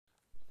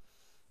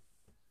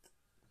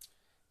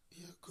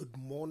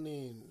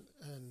morning,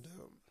 and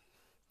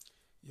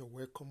you're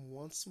welcome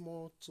once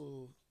more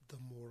to the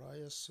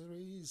Moriah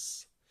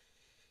series.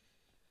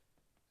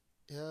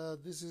 Yeah,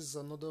 this is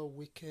another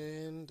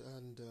weekend,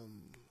 and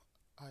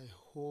I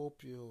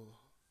hope you're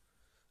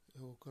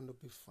going to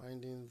be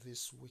finding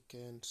this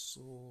weekend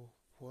so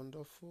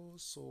wonderful,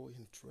 so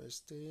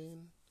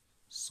interesting,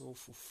 so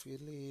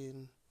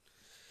fulfilling,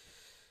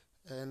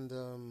 and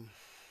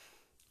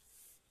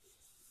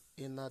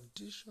in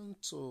addition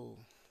to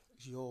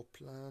your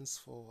plans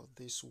for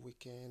this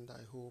weekend,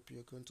 I hope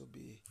you're going to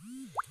be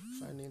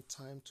finding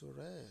time to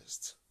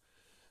rest.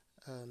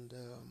 And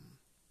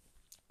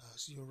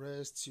as you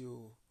rest,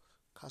 you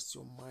cast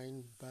your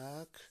mind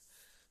back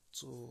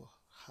to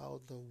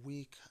how the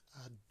week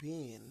had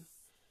been.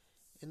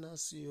 And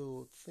as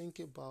you think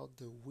about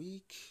the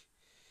week,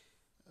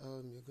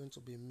 you're going to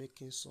be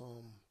making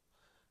some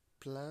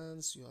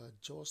plans, your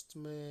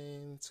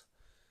adjustment,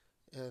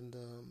 and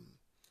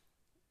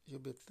you'll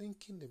be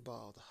thinking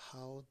about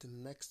how the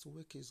next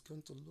week is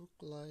going to look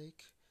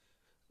like.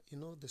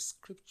 The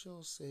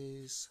scripture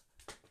says,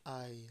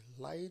 I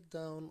lie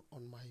down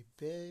on my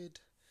bed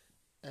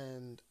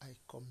and I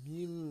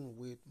commune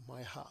with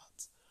my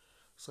heart.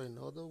 So, in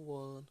other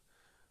words,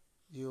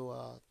 you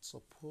are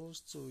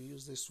supposed to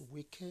use this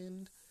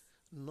weekend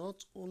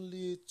not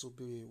only to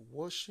be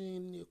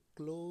washing your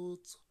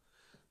clothes,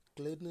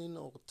 cleaning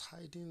or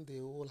tidying the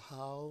whole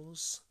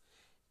house,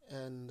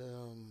 and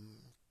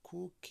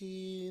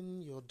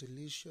cooking your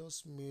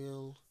delicious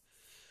meal,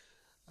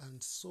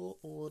 and so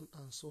on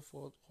and so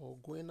forth, or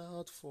going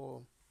out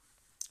for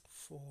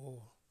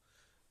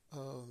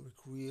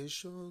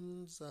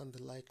recreations and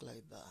the like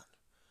that.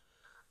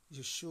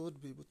 You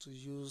should be able to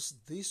use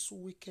this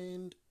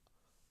weekend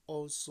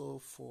also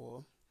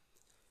for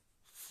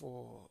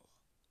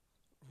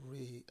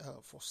re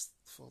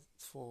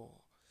for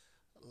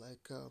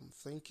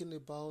thinking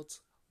about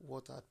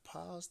what had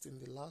passed in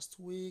the last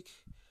week,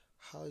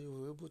 how you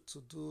were able to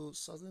do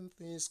certain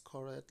things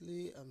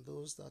correctly and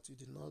those that you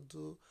did not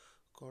do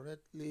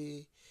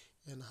correctly,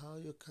 and how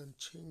you can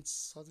change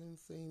certain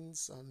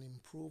things and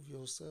improve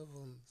yourself.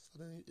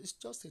 And it's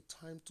just a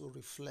time to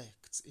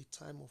reflect, a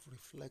time of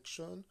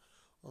reflection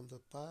on the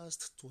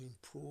past to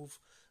improve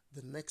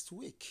the next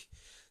week.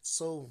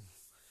 So,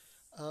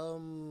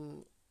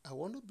 I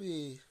want to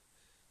be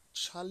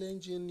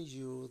challenging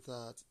you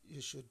that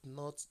you should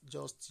not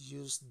just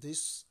use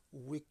this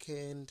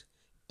weekend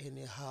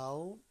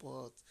anyhow,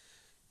 but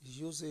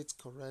use it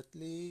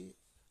correctly,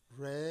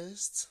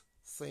 rest,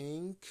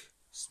 think,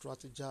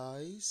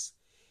 strategize,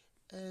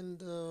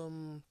 and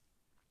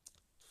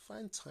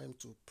find time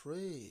to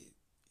pray.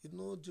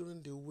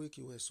 During the week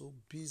you were so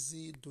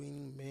busy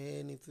doing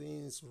many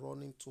things,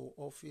 running to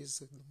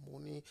office in the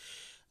morning,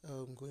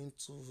 going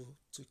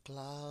to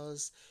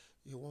class.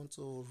 You want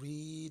to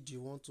read,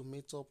 you want to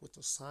meet up with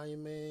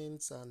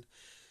assignments, and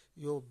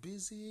you're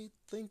busy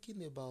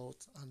thinking about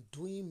and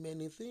doing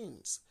many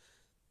things.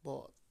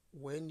 But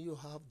when you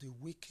have the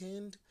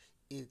weekend,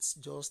 it's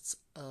just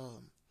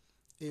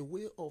a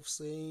way of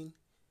saying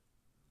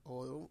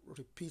or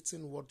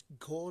repeating what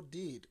God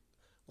did.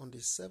 On the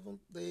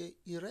seventh day,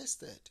 he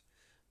rested.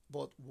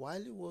 But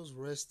while he was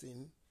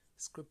resting,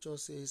 scripture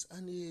says,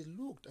 and he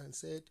looked and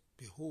said,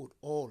 behold,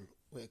 all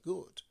were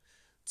good.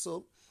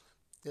 So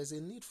there's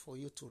a need for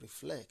you to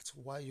reflect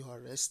while you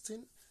are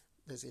resting.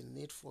 There's a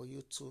need for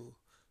you to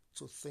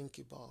think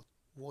about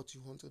what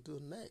you want to do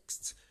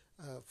next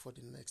for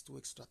the next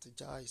week.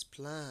 Strategize,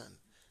 plan,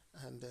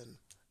 and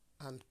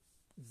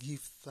give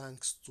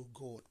thanks to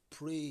God.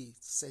 Pray.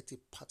 Set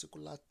a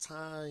particular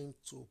time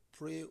to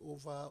pray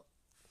over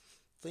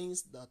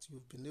things that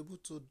you've been able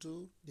to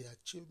do, the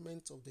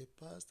achievements of the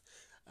past,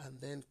 and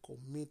then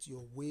commit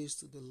your ways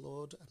to the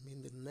Lord.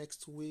 The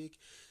next week,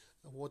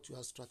 what you are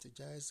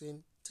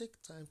strategizing,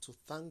 take time to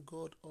thank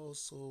God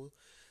also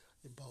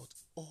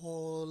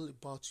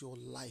about your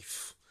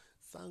life.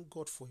 Thank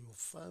God for your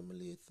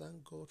family.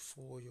 Thank God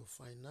for your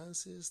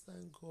finances.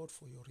 Thank God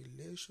for your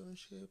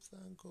relationship.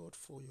 Thank God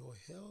for your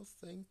health.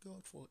 Thank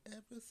God for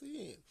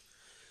everything.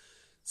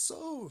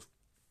 So,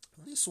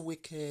 this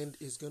weekend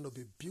is going to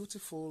be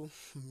beautiful,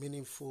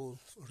 meaningful,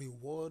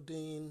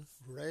 rewarding,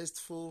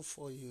 restful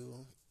for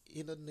you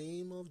in the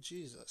name of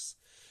Jesus.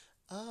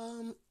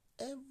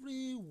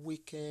 Every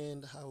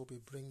weekend I will be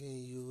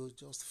bringing you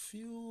just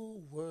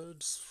few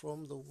words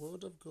from the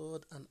Word of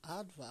God and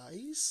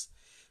advice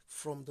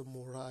from the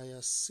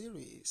Moriah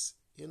series.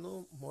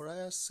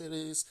 Moriah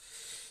series,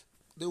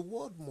 the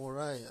word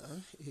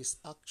Moriah is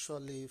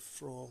actually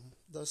from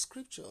the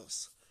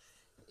scriptures.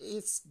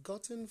 It's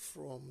gotten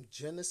from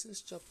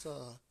Genesis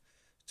chapter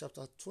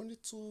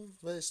 22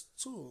 verse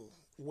 2,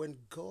 when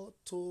God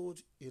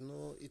told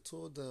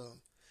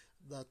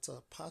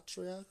that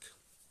patriarch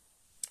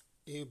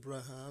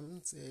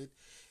Abraham, said,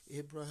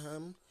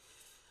 Abraham,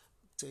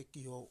 take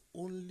your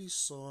only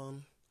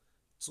son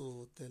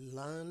to the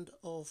land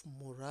of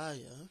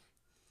Moriah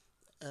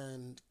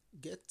and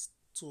get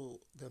to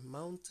the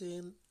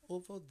mountain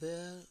over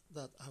there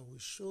that I will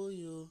show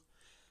you.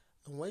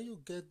 And when you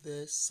get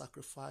there,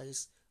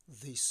 sacrifice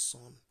this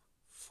son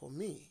for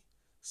me.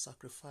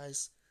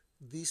 Sacrifice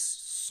this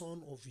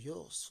son of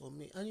yours for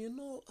me. And you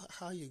know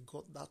how you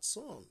got that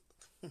son.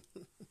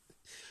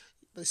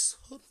 The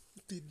son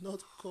did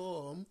not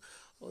come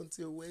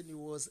until when he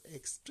was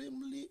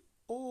extremely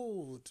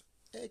old.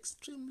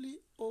 Extremely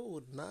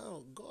old.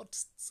 Now,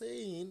 God's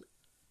saying,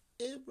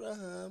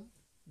 Abraham,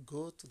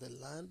 go to the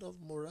land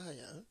of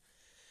Moriah,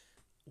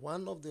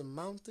 one of the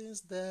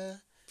mountains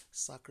there,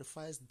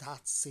 sacrifice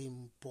that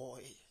same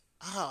boy.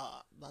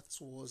 That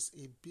was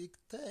a big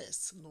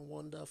test. No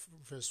wonder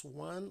verse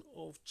 1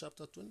 of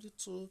chapter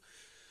 22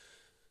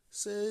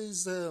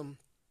 says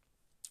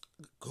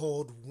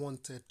God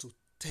wanted to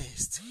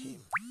test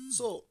him.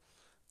 So,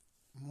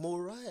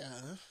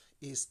 Moriah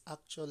is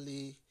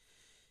actually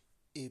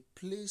a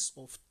place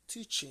of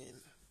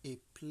teaching, a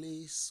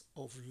place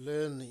of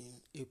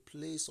learning, a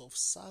place of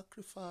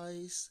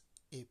sacrifice,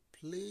 a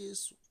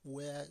place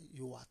where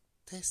you are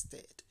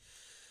tested.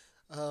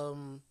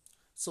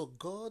 So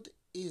God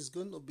is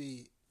going to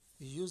be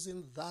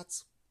using that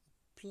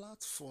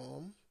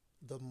platform,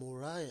 the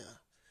Moriah,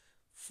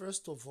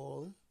 first of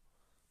all,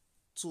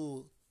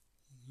 to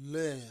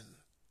learn.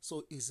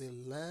 So is a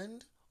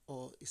land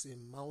or is a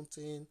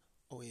mountain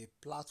or a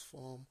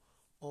platform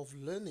of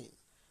learning.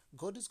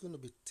 God is going to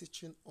be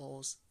teaching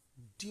us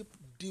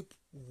deep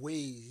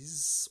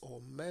ways or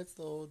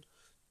method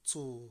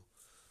to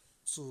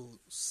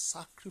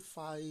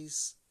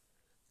sacrifice,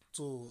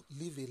 to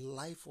live a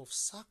life of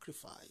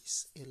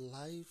sacrifice, a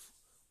life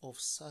of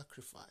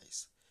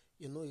sacrifice.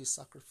 You know, a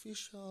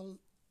sacrificial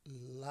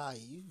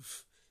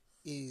life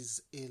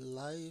is a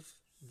life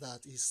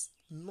that is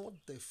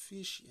not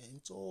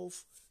deficient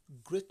of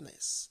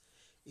greatness.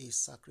 A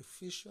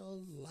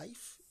sacrificial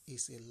life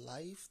is a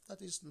life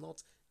that is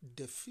not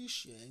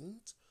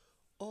deficient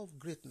of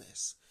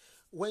greatness.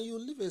 When you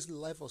live a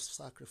life of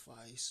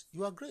sacrifice,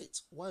 you are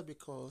great. Why?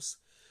 Because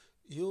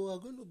you are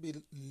going to be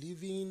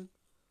living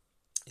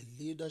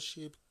a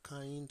leadership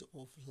kind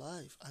of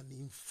life, an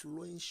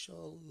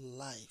influential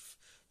life.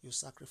 You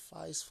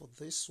sacrifice for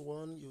this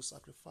one, you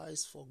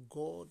sacrifice for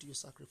God, you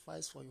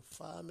sacrifice for your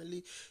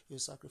family, you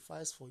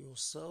sacrifice for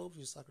yourself,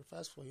 you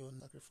sacrifice for your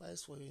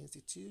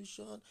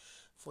institution,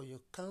 for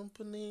your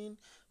company,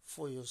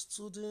 for your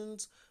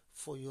students,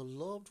 for your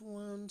loved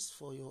ones,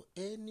 for your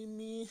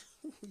enemy.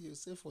 You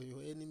say for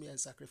your enemy, I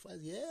sacrifice.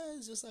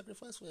 Yes, you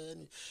sacrifice for your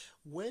enemy.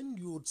 When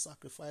you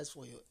sacrifice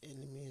for your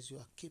enemies, you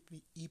are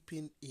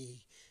heaping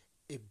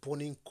a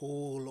burning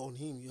coal on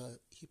him. You are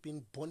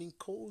heaping burning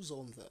coals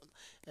on them.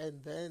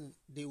 And then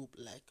they will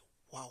be like,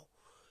 wow,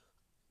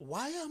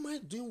 why am I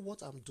doing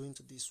what I'm doing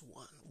to this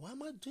one? Why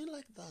am I doing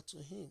like that to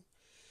him?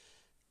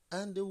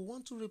 And they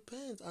want to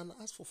repent and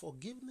ask for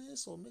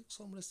forgiveness or make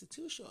some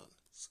restitution.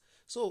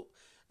 So,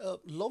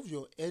 love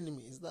your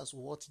enemies. That's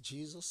what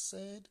Jesus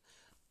said.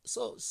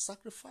 So,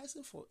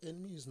 sacrificing for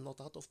enemies is not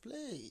out of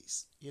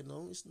place. You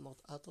know, it's not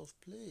out of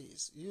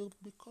place. You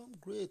become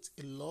great.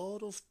 A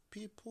lot of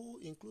people,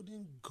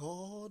 including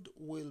God,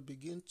 will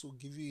begin to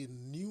give you a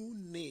new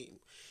name.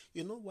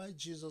 You know why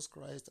Jesus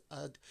Christ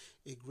had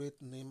a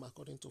great name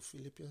according to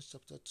Philippians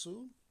chapter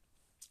 2?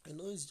 You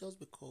know, it's just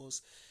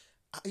because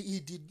he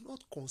did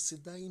not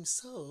consider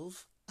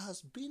himself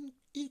as being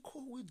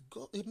equal with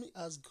God,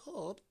 as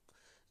God.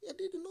 He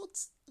did not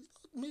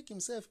make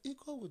himself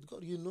equal with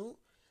God, you know.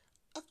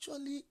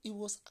 Actually, it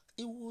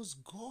was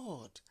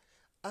God,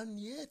 and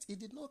yet he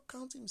did not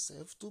count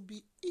himself to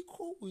be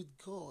equal with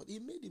God. He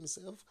made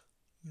himself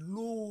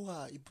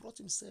lower. He brought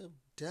himself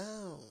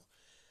down,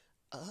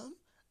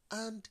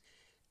 and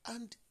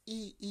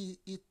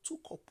he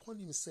took upon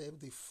himself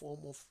the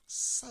form of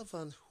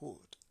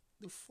servanthood.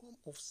 The form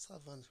of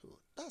servanthood.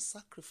 That's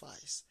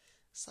sacrifice.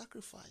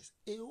 Sacrifice.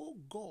 A whole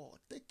God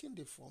taking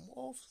the form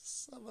of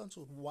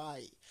servanthood.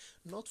 Why?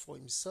 Not for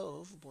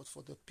himself, but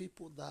for the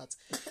people that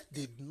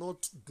did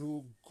not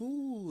do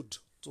good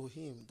to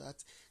him,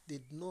 that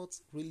did not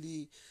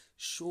really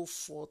show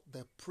forth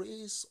the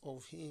praise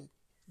of him.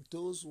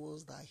 Those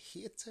ones that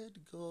hated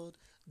God,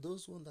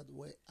 those ones that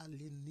were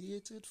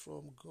alienated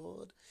from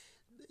God,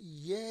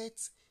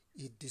 yet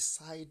he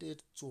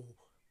decided to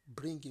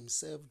bring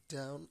himself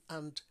down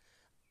and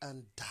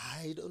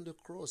died on the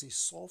cross. He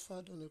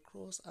suffered on the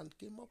cross and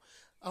came up.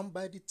 And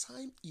by the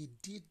time he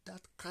did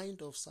that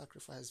kind of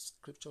sacrifice,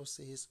 scripture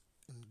says,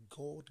 and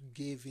God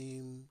gave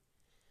him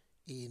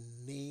a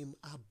name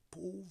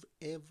above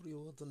every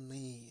other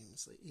name.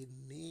 So a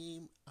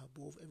name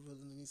above every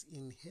other name,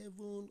 in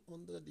heaven,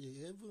 under the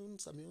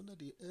heavens, under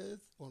the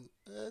earth, on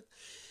earth.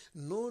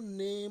 No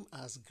name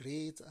as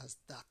great as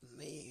that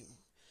name.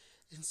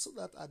 And so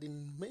that at the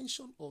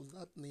mention of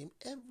that name,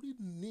 every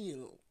knee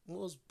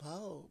must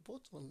bow,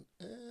 both on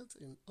earth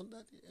and under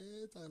the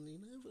earth and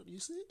in heaven. You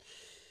see,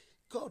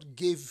 God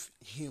gave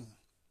him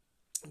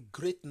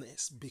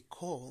greatness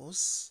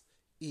because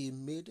he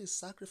made a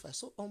sacrifice.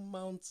 So on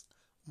Mount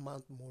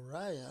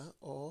Moriah,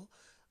 or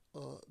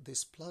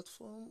this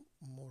platform,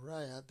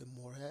 Moriah, the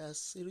Moriah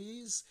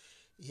series,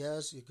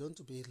 yes, you're going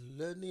to be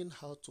learning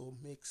how to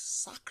make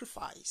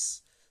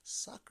sacrifice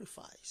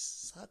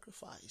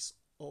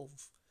of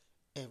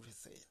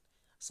everything.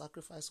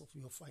 sacrifice of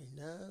your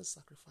finance,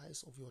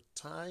 sacrifice of your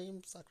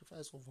time,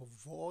 sacrifice of your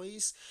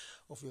voice,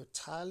 of your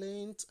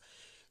talent,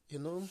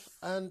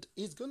 and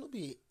it's going to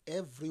be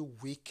every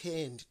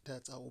weekend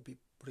that I will be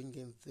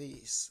bringing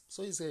this.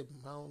 So it's a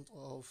Mount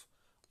of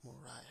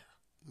Moriah.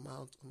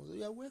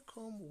 You are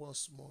welcome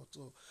once more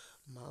to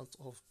Mount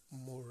of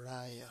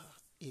Moriah,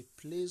 a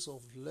place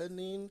of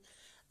learning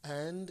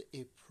and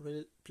a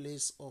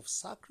place of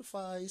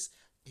sacrifice,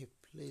 a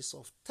place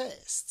of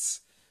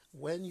tests.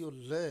 When you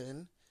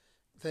learn,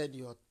 then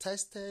you're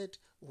tested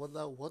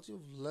whether what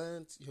you've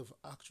learned, you've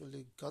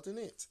actually gotten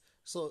it.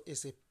 So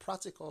it's a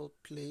practical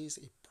place,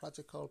 a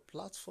practical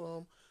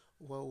platform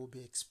where we'll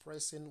be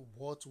expressing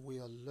what we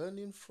are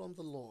learning from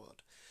the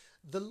Lord.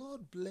 The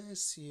Lord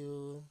bless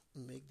you.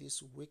 Make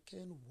this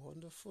weekend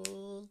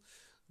wonderful,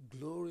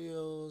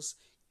 glorious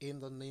in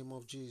the name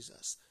of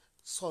Jesus.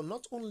 So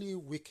not only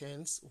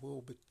weekends,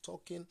 we'll be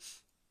talking,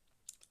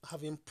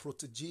 having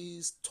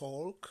proteges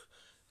talk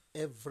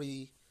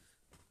every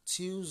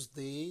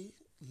Tuesday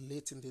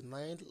late in the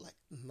night, like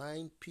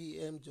 9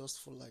 p.m.,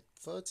 just for like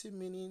 30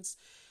 minutes,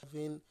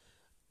 having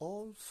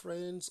all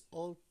friends,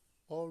 all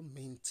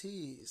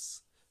mentees,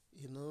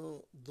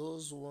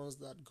 those ones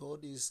that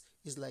God is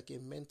like a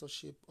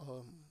mentorship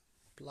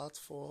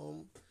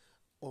platform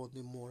or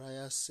the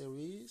Moriah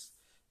series.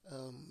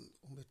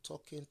 We're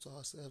talking to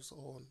ourselves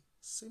on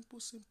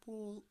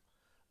simple,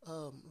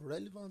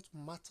 relevant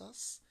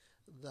matters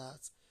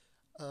that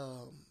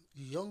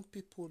young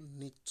people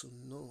need to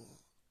know.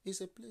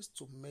 It's a place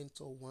to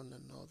mentor one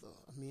another.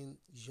 I mean,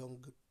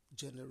 young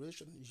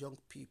generation, young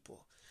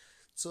people.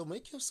 So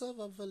make yourself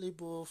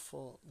available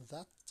for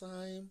that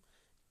time,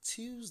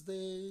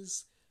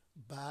 Tuesdays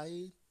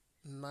by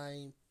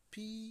 9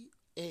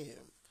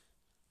 p.m.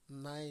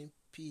 9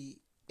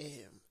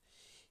 p.m.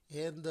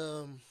 And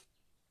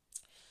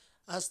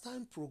as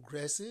time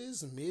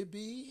progresses,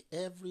 maybe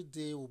every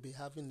day we'll be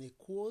having a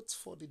quote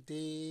for the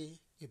day,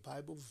 a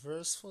Bible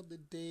verse for the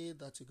day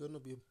that you're going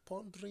to be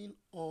pondering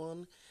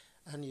on,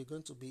 and you're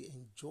going to be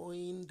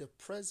enjoying the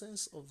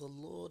presence of the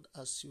Lord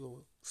as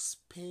you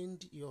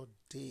spend your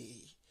day.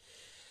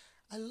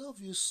 I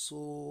love you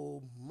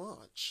so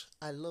much.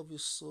 I love you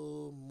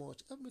so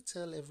much. Let me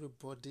tell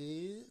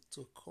everybody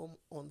to come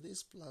on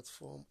this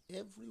platform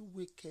every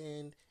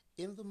weekend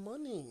in the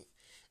morning,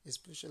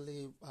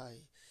 especially by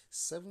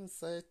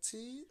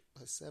 7:30.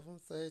 By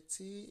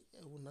 7:30,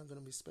 we're not going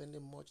to be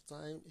spending much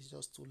time. It's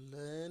just to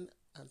learn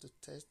and to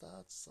test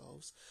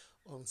ourselves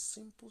on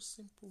simple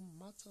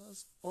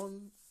matters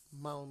on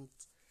Mount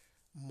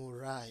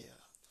Moriah,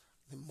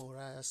 the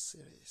Moriah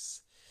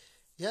series.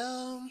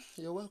 Yeah,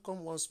 you're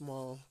welcome once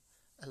more.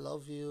 I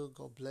love you.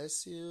 God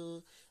bless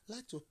you. I'd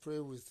like to pray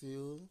with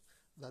you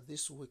that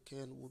this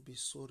weekend will be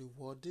so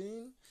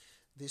rewarding.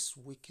 This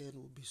weekend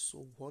will be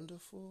so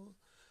wonderful.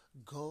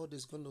 God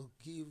is going to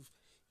give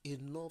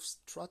enough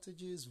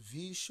strategies,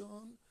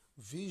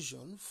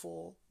 vision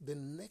for the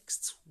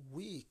next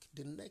week,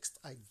 the next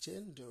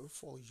agenda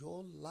for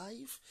your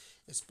life,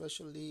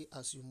 especially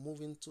as you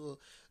move into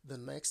the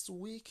next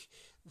week,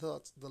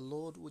 that the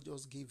Lord will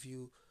just give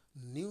you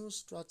new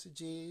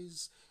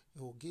strategies.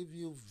 It will give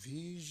you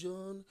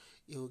vision.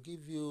 It will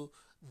give you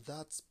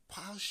that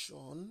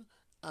passion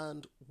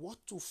and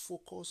what to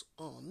focus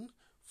on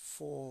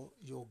for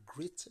your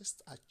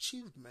greatest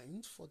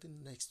achievement for the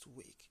next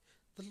week.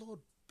 The Lord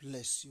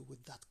bless you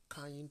with that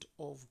kind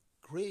of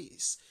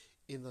grace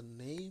in the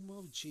name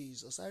of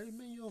Jesus. I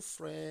remain your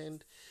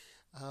friend.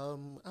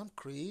 I'm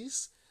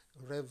Chris,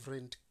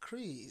 Reverend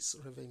Chris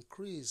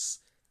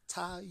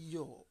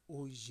Tayo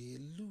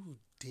Oyelude.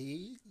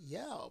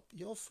 Yeah,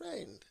 your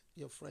friend.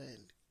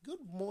 Good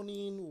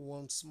morning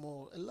once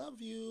more. I love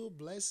you.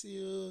 Bless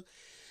you.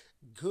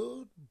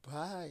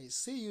 Goodbye.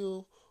 See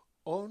you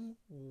on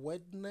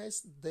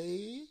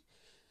Wednesday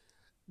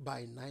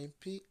by 9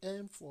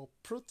 p.m. for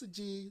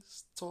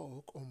Proteges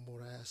Talk on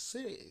Moriah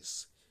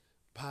series.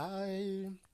 Bye.